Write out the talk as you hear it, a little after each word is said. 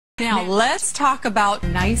Now let's talk about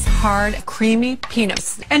nice, hard, creamy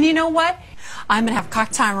peanuts. And you know what? I'm gonna have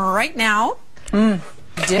cock time right now.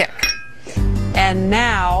 Dick. And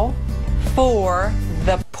now for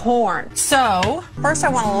the porn. So first I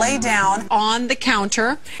want to lay down on the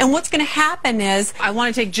counter, and what's going to happen is I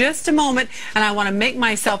want to take just a moment and I want to make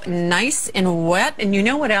myself nice and wet. And you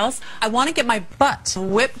know what else? I want to get my butt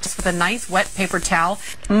whipped with a nice wet paper towel.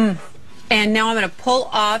 And now I'm going to pull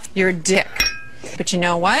off your dick. But you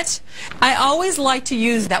know what? I always like to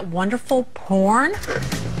use that wonderful porn.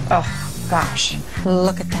 Oh gosh,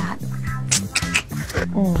 look at that.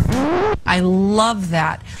 I love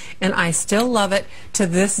that, and I still love it to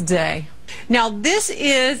this day. Now this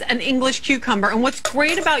is an English cucumber, and what's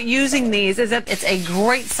great about using these is that it's a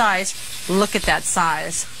great size. Look at that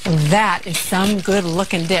size. That is some good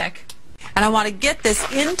looking dick. And I want to get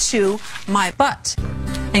this into my butt.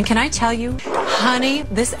 And can I tell you, honey,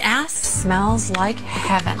 this ass smells like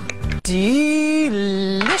heaven.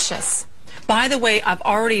 Delicious. By the way, I've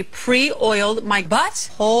already pre-oiled my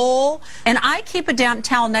butthole, and I keep a damp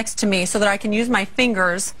towel next to me so that I can use my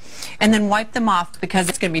fingers and then wipe them off because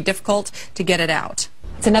it's going to be difficult to get it out.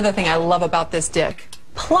 It's another thing I love about this dick.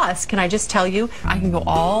 Plus, can I just tell you, I can go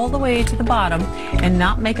all the way to the bottom and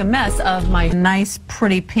not make a mess of my nice,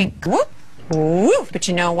 pretty pink. Whoop. Woo. But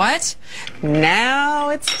you know what? Now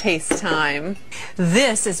it's taste time.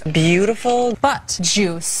 This is beautiful butt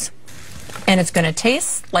juice. And it's going to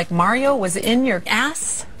taste like Mario was in your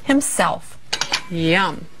ass himself.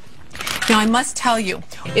 Yum. Now I must tell you,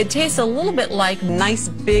 it tastes a little bit like nice,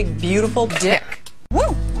 big, beautiful dick.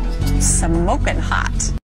 Woo! Smoking hot.